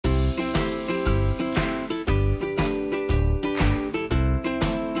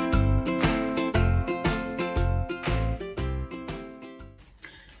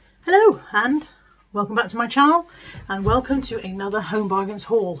and welcome back to my channel and welcome to another Home Bargains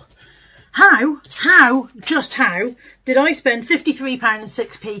haul. Just how did I spend £53 and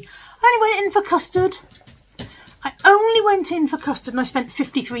 6p? I only went in for custard. I only went in for custard and I spent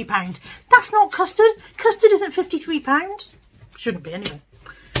 £53. That's not custard. Custard isn't £53. Shouldn't be anyway.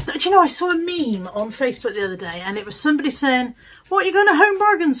 But you know, I saw a meme on Facebook the other day and it was somebody saying, what are you going to Home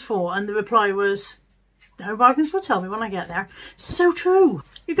Bargains for? And the reply was, the Home Bargains will tell me when I get there. So true.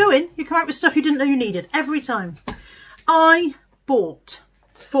 You go in, you come out with stuff you didn't know you needed every time. I bought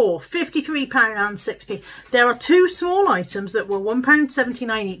for £53 and 6p. There are two small items that were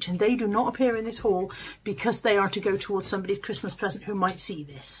 £1.79 each and they do not appear in this haul because they are to go towards somebody's Christmas present who might see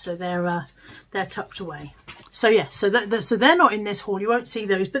this. So they're tucked away. So yeah, so they're not in this haul. You won't see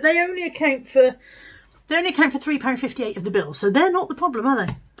those, but they only account for £3.58 of the bill. So they're not the problem, are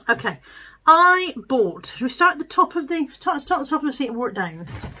they? Okay. I bought, should we start at the top of the top of the seat and work down?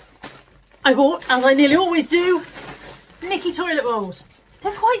 I bought, as I nearly always do, Nicky toilet rolls.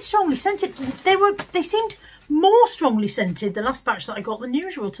 They're quite strongly scented. They seemed more strongly scented the last batch that I got than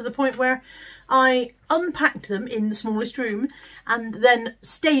usual, to the point where I unpacked them in the smallest room and then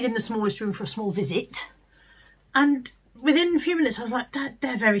stayed in the smallest room for a small visit. And within a few minutes I was like,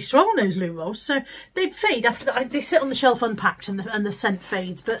 they're very strong, those loo rolls. So they'd fade after that. They sit on the shelf unpacked and the scent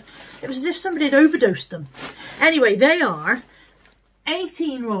fades, but it was as if somebody had overdosed them. Anyway, they are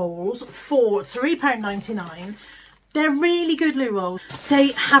 18 rolls for £3.99. They're really good loo rolls.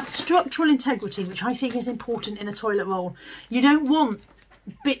 They have structural integrity, which I think is important in a toilet roll. You don't want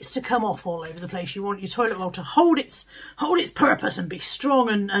bits to come off all over the place. You want your toilet roll to hold its purpose and be strong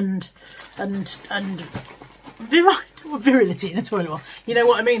and virility in a toilet roll. You know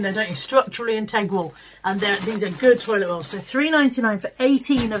what I mean? They're don't you? Structurally integral, and these are good toilet rolls. So £3.99 for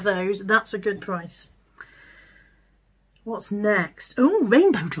 18 of those. That's a good price. What's next? Oh,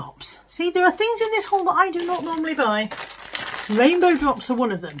 rainbow drops. See, there are things in this haul that I do not normally buy. Rainbow drops are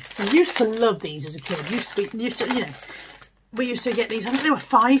one of them. I used to love these as a kid. We used to get these. I think they were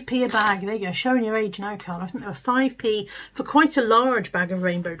 5p a bag. There you go, showing your age now, Carl. I think they were 5p for quite a large bag of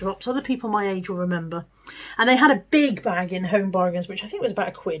rainbow drops. Other people my age will remember. And they had a big bag in Home Bargains, which I think was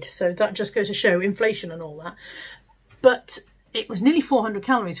about £1. So that just goes to show inflation and all that. But it was nearly 400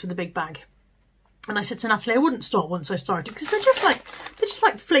 calories for the big bag. And I said to Natalie, I wouldn't stop once I started because they're just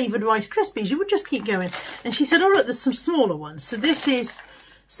like flavoured Rice Krispies. You would just keep going. And she said, oh look, there's some smaller ones. So this is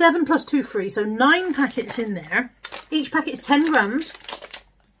 7 plus 2 free, so 9 packets in there. Each packet is 10 grams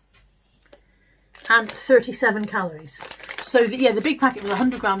and 37 calories. So yeah, the big packet was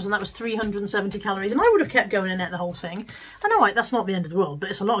 100 grams and that was 370 calories. And I would have kept going and ate the whole thing. And alright, that's not the end of the world, but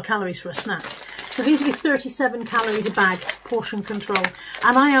it's a lot of calories for a snack. So these will be 37 calories a bag, portion control.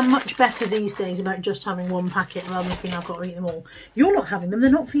 And I am much better these days about just having one packet rather than thinking I've got to eat them all. You're not having them,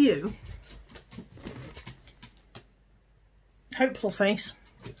 they're not for you. Hopeful face.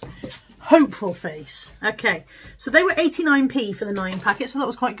 Hopeful face. Okay, so they were 89p for the 9 packets, so that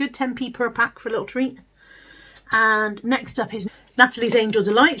was quite good. 10p per pack for a little treat. And next up is Natalie's Angel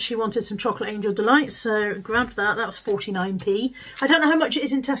Delight. She wanted some chocolate Angel Delight, so grabbed that. That was 49p. I don't know how much it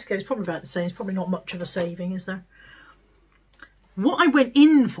is in Tesco. It's probably about the same. It's probably not much of a saving, is there? What I went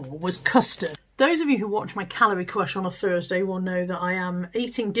in for was custard. Those of you who watch my Calorie Crush on a Thursday will know that I am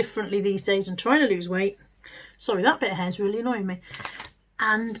eating differently these days and trying to lose weight. Sorry, that bit of hair is really annoying me.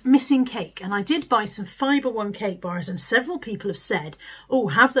 And missing cake, and I did buy some Fibre One cake bars and several people have said, oh,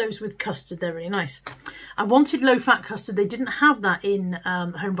 have those with custard, they're really nice. I wanted low fat custard. They didn't have that in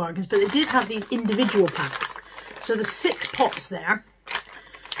Home Bargains, but they did have these individual packs. So the 6 pots there,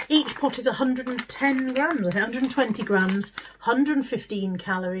 each pot is 110 grams, I think 120 grams, 115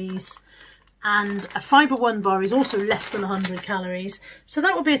 calories, and a Fibre One bar is also less than 100 calories. So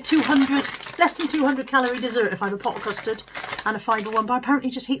that would be a less than 200 calorie dessert if I have a pot of custard and a Fibre One bar.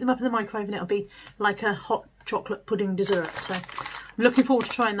 Apparently just heat them up in the microwave and it'll be like a hot chocolate pudding dessert. So I'm looking forward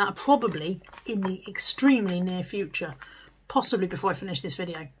to trying that probably in the extremely near future, possibly before I finish this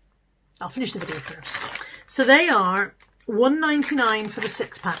video. I'll finish the video first. So they are £1.99 for the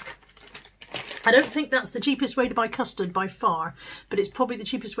 6 pack. I don't think that's the cheapest way to buy custard by far, but it's probably the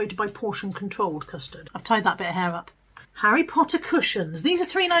cheapest way to buy portion controlled custard. I've tied that bit of hair up. Harry Potter cushions. These are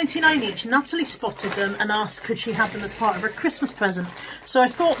 £3.99 each. Natalie spotted them and asked could she have them as part of her Christmas present. So I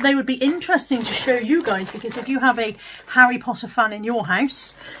thought they would be interesting to show you guys because if you have a Harry Potter fan in your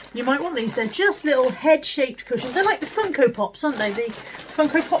house, you might want these. They're just little head-shaped cushions. They're like the Funko Pops, aren't they? The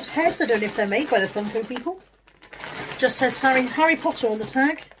Funko Pops heads. I don't know if they're made by the Funko people. Just says Harry Potter on the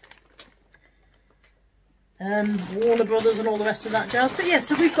tag. Warner Brothers and all the rest of that jazz. But yeah,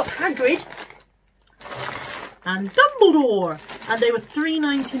 so we've got Hagrid and Dumbledore, and they were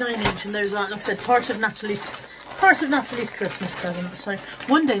 £3.99 each, and those are, like I said, part of Natalie's Christmas present. So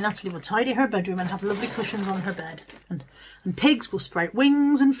one day Natalie will tidy her bedroom and have lovely cushions on her bed, and pigs will sprout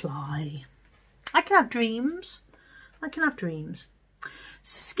wings and fly. I can have dreams. I can have dreams.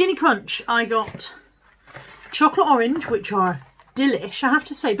 Skinny Crunch, I got chocolate orange, which are delish. I have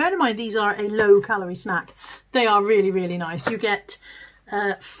to say, bear in mind these are a low calorie snack. They are really, really nice. You get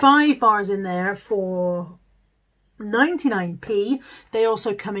 5 bars in there for 99p. They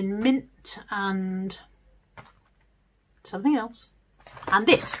also come in mint and something else. And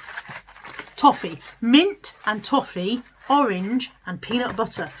this, toffee. Mint and toffee, orange and peanut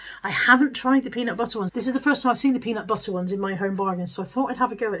butter. I haven't tried the peanut butter ones. This is the first time I've seen the peanut butter ones in my home bargain, so I thought I'd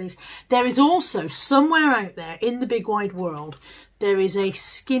have a go at these. There is also somewhere out there in the big wide world, there is a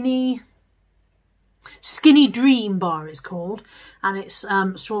skinny Dream bar, it's called, and it's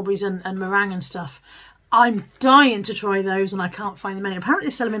strawberries and meringue and stuff. I'm dying to try those, and I can't find them anywhere. Apparently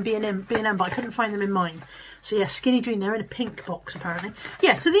they sell them in B&M, but I couldn't find them in mine. So yeah, Skinny Dream, they're in a pink box apparently.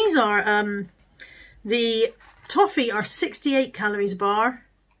 Yeah, so these are the toffee are 68 calories a bar.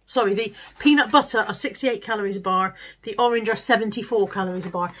 Sorry, the peanut butter are 68 calories a bar. The orange are 74 calories a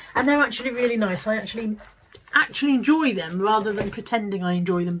bar. And they're actually really nice. I actually enjoy them rather than pretending I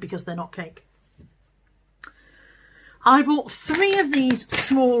enjoy them because they're not cake. I bought 3 of these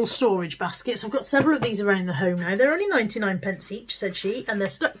small storage baskets. I've got several of these around the home now. They're only 99p each, said she, and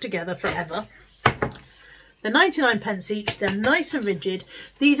they're stuck together forever. They're 99p each. They're nice and rigid.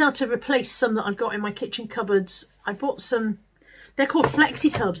 These are to replace some that I've got in my kitchen cupboards. I bought some, they're called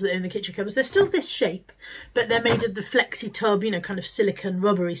flexi tubs that are in the kitchen cupboards. They're still this shape, but they're made of the flexi tub, you know, kind of silicone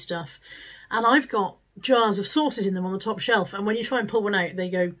rubbery stuff. And I've got jars of sauces in them on the top shelf, and when you try and pull one out, they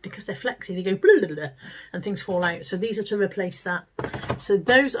go, because they're flexi, they go blah, blah, blah, and things fall out. So these are to replace that. So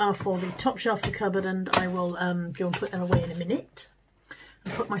those are for the top shelf of the cupboard, and I will go and put them away in a minute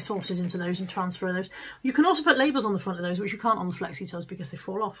and put my sauces into those and transfer those. You can also put labels on the front of those, which you can't on the flexi tubs because they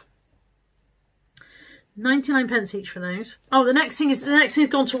fall off. 99p each for those. Oh, the next thing is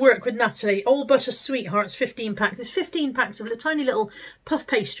gone to work with Natalie. All Butter Sweethearts 15 pack. There's 15 packs of the tiny little puff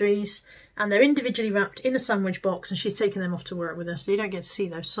pastries, and they're individually wrapped in a sandwich box, and she's taken them off to work with her, so you don't get to see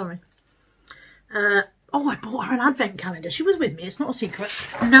those, sorry. Oh, I bought her an advent calendar. She was with me, it's not a secret.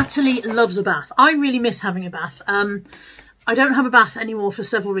 Natalie loves a bath. I really miss having a bath. I don't have a bath anymore for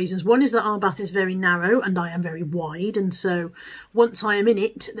several reasons. One is that our bath is very narrow and I am very wide, and so once I am in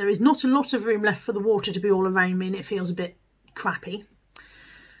it, there is not a lot of room left for the water to be all around me, and it feels a bit crappy.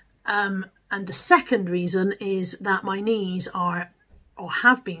 And the second reason is that my knees are, or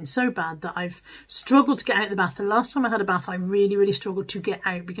have been, so bad that I've struggled to get out of the bath. The last time I had a bath, I really, really struggled to get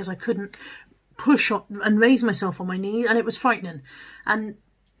out because I couldn't push on and raise myself on my knees, and it was frightening. And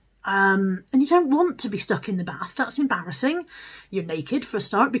you don't want to be stuck in the bath. That's embarrassing. You're naked for a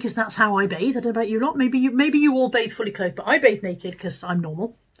start, because that's how I bathe. I don't know about you lot. Maybe you all bathe fully clothed, but I bathe naked because I'm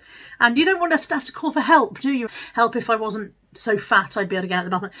normal. And you don't want to have to call for help, do you? Help, if I wasn't so fat I'd be able to get out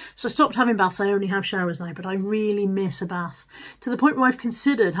of the bath. So I stopped having baths. I only have showers now, but I really miss a bath, to the point where I've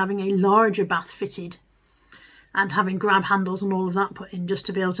considered having a larger bath fitted and having grab handles and all of that put in just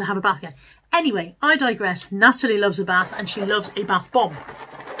to be able to have a bath again. Anyway, I digress. Natalie loves a bath, and she loves a bath bomb.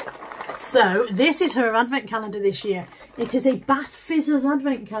 So this is her advent calendar this year. It is a Bath Fizzers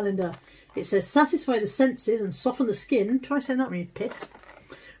advent calendar. It says, satisfy the senses and soften the skin. Try saying that when you're pissed.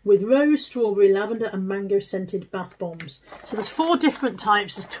 With rose, strawberry, lavender and mango scented bath bombs. So there's 4 different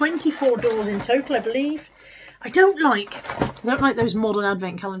types. There's 24 doors in total, I believe. I don't like those modern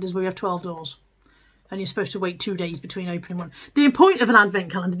advent calendars where you have 12 doors and you're supposed to wait 2 days between opening one. The point of an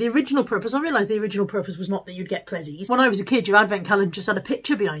advent calendar, the original purpose, I realised the original purpose was not that you'd get prezzies. When I was a kid, your advent calendar just had a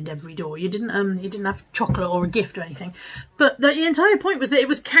picture behind every door. You didn't have chocolate or a gift or anything. But the entire point was that it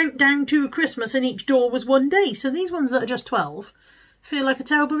was countdown to Christmas, and each door was 1 day. So these ones that are just 12 feel like a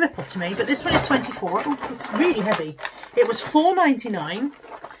terrible rip-off to me. But this one is 24. Oh, it's really heavy. It was $4.99.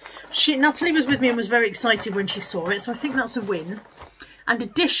 Natalie was with me and was very excited when she saw it, so I think that's a win. And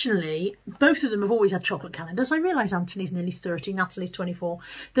additionally, both of them have always had chocolate calendars. I realise Anthony's nearly 30, Natalie's 24.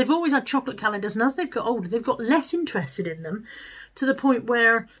 They've always had chocolate calendars, and as they've got older, they've got less interested in them, to the point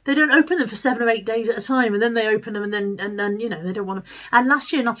where they don't open them for 7 or 8 days at a time, and then they open them, and then you know, they don't want to. And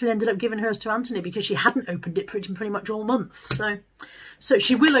last year, Natalie ended up giving hers to Anthony because she hadn't opened it pretty much all month. So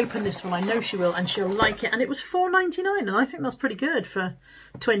she will open this one, I know she will, and she'll like it. And it was $4.99, and I think that's pretty good for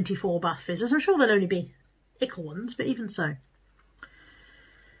 24 Bath Fizzers. I'm sure there'll only be ickle ones, but even so.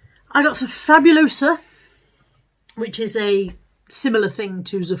 I got some Fabulosa, which is a similar thing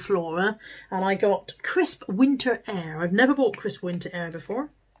to Zaflora, and I got Crisp Winter Air. I've never bought Crisp Winter Air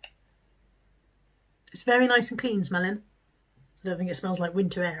before. It's very nice and clean smelling. I don't think it smells like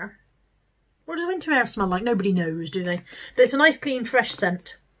winter air. What does winter air smell like? Nobody knows, do they? But it's a nice, clean, fresh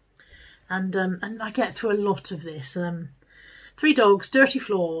scent. And I get through a lot of this. 3 dogs, dirty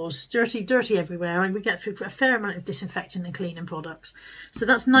floors, dirty everywhere. And we get through a fair amount of disinfecting and cleaning products. So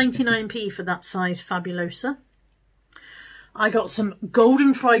that's 99p for that size Fabulosa. I got some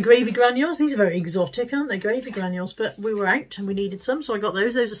golden fry gravy granules. These are very exotic, aren't they? Gravy granules, but we were out and we needed some, so I got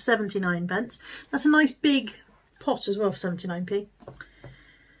those. Those are 79p. That's a nice big pot as well for 79p.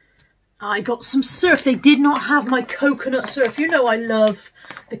 I got some surf. They did not have my coconut surf. You know I love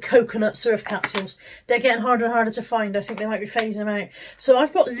the coconut surf capsules. They're getting harder and harder to find. I think they might be phasing them out. So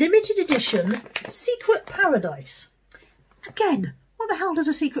I've got limited edition Secret Paradise. Again, what the hell does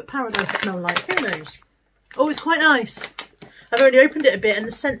a Secret Paradise smell like? Who knows? Oh, it's quite nice. I've already opened it a bit and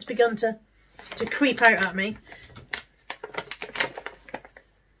the scent's begun to creep out at me.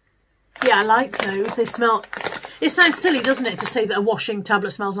 Yeah, I like those. They smell... It sounds silly, doesn't it, to say that a washing tablet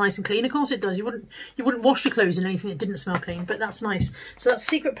smells nice and clean. Of course it does. You wouldn't wash your clothes in anything that didn't smell clean, but that's nice. So that's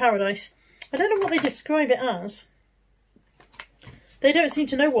Secret Paradise. I don't know what they describe it as. They don't seem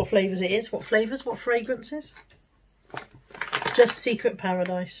to know what flavours it is, what flavours, what fragrances. Just Secret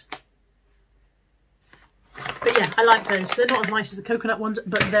Paradise. But yeah, I like those. They're not as nice as the coconut ones,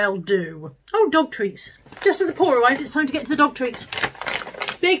 but they'll do. Oh, dog treats. Just as the pour arrived, it's time to get to the dog treats.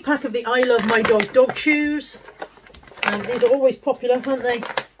 Big pack of the I Love My Dog chews. These are always popular, aren't they?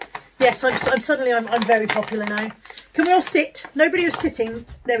 Yes, I'm very popular now. Can we all sit? Nobody is sitting.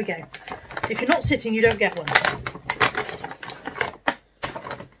 There we go. If you're not sitting, you don't get one.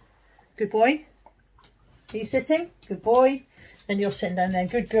 Good boy. Are you sitting? Good boy. And you're sitting down there.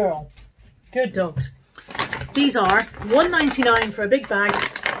 Good girl. Good dogs. These are $1.99 for a big bag.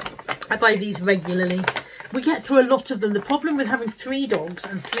 I buy these regularly. We get through a lot of them. The problem with having 3 dogs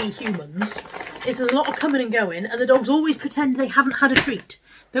and 3 humans is there's a lot of coming and going, and the dogs always pretend they haven't had a treat.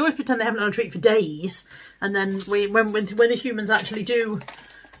 They always pretend they haven't had a treat for days, and then when the humans actually do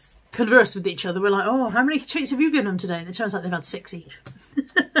converse with each other, we're like, oh, how many treats have you given them today? And it turns out they've had 6 each.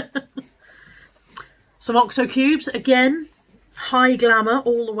 Some OXO cubes, again, high glamour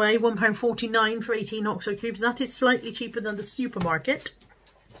all the way, £1.49 for 18 OXO cubes. That is slightly cheaper than the supermarket.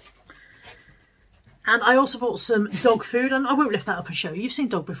 And I also bought some dog food, and I won't lift that up and show you. You've seen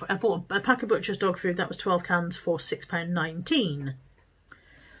dog before. I bought a pack of Butcher's dog food. That was 12 cans for £6.19.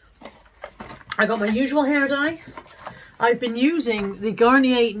 I got my usual hair dye. I've been using the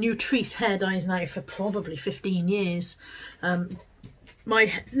Garnier Nutrice hair dyes now for probably 15 years.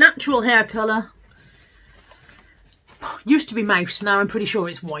 My natural hair colour used to be mouse. Now I'm pretty sure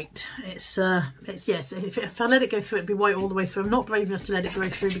it's white. It's yes. If I let it go through, it'd be white all the way through. I'm not brave enough to let it go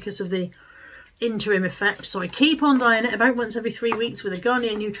through because of the interim effect, so I keep on dyeing it about once every 3 weeks with a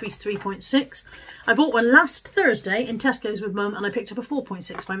Garnier Nutrice 3.6. I bought one last Thursday in Tesco's with Mum, and I picked up a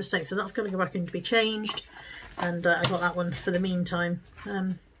 4.6 by mistake, so that's going to go back in to be changed, and I got that one for the meantime.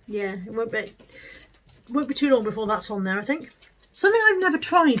 Yeah, it won't be too long before that's on there, I think. Something I've never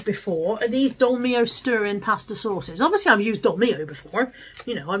tried before are these Dolmio stir-in pasta sauces. Obviously, I've used Dolmio before.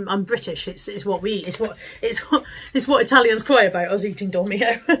 You know, I'm British. It's what we eat. It's what Italians cry about, us eating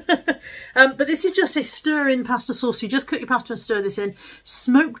Dolmio. But this is just a stir-in pasta sauce. You just cook your pasta and stir this in.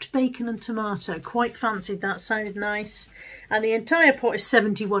 Smoked bacon and tomato. Quite fancied that. Sounded nice. And the entire pot is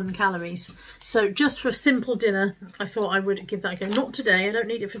 71 calories. So just for a simple dinner, I thought I would give that a go. Not today. I don't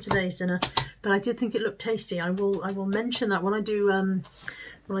need it for today's dinner. But I did think it looked tasty. I will mention that when I do one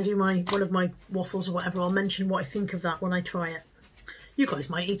of my waffles or whatever. I'll mention what I think of that when I try it. You guys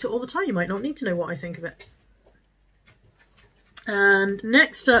might eat it all the time. You might not need to know what I think of it. And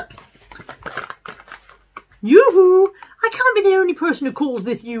next up, Yoo-hoo! I can't be the only person who calls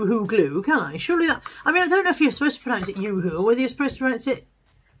this Yoo-hoo glue, can I? Surely that... I mean, I don't know if you're supposed to pronounce it Yoo-hoo or whether you're supposed to pronounce it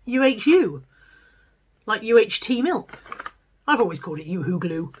UHU. Like UHT milk. I've always called it Yoo-hoo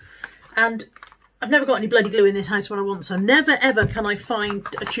glue. And I've never got any bloody glue in this house when I want some. Never ever can I find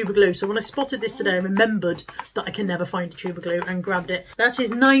a tube of glue. So when I spotted this today, I remembered that I can never find a tube of glue and grabbed it. That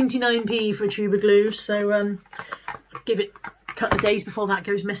is 99p for a tube of glue. So give it a couple of days before that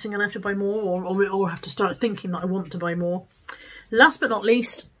goes missing and I have to buy more, or have to start thinking that I want to buy more. Last but not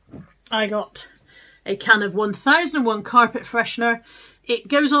least, I got a can of 1001 carpet freshener. It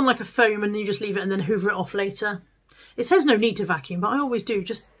goes on like a foam and then you just leave it and then hoover it off later. It says no need to vacuum, but I always do,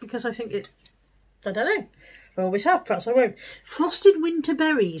 just because I think it... I don't know. I always have, perhaps I won't. Frosted winter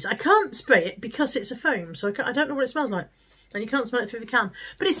berries. I can't spray it because it's a foam, so I don't know what it smells like. And you can't smell it through the can.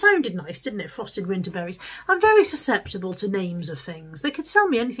 But it sounded nice, didn't it? Frosted winter berries. I'm very susceptible to names of things. They could sell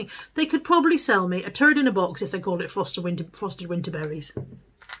me anything. They could probably sell me a turd in a box if they called it frosted winter berries.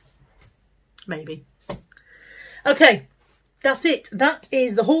 Maybe. Okay, that's it. That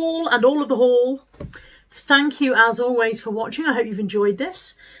is the haul and all of the haul. Thank you as always for watching. I hope you've enjoyed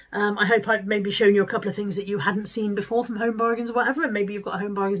this. I hope I've maybe shown you a couple of things that you hadn't seen before from Home Bargains or whatever, and maybe you've got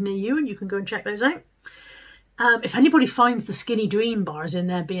Home Bargains near you and you can go and check those out. If anybody finds the Skinny Dream bars in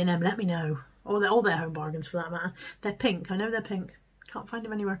their B&M, let me know. Or all their Home Bargains for that matter. They're pink. I know they're pink. Can't find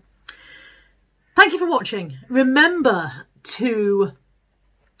them anywhere. Thank you for watching. Remember to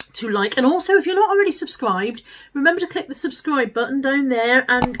like, and also if you're not already subscribed, remember to click the subscribe button down there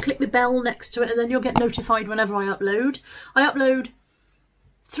and click the bell next to it, and then you'll get notified whenever I upload. I upload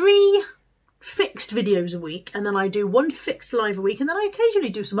 3 fixed videos a week, and then I do 1 fixed live a week, and then I occasionally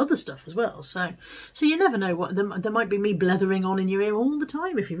do some other stuff as well. So you never know what there might be me blethering on in your ear all the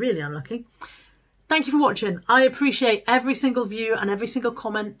time if you're really unlucky. Thank you for watching. I appreciate every single view and every single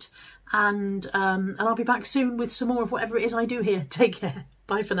comment, and I'll be back soon with some more of whatever it is I do here. Take care.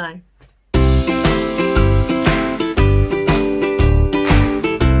 Bye for now.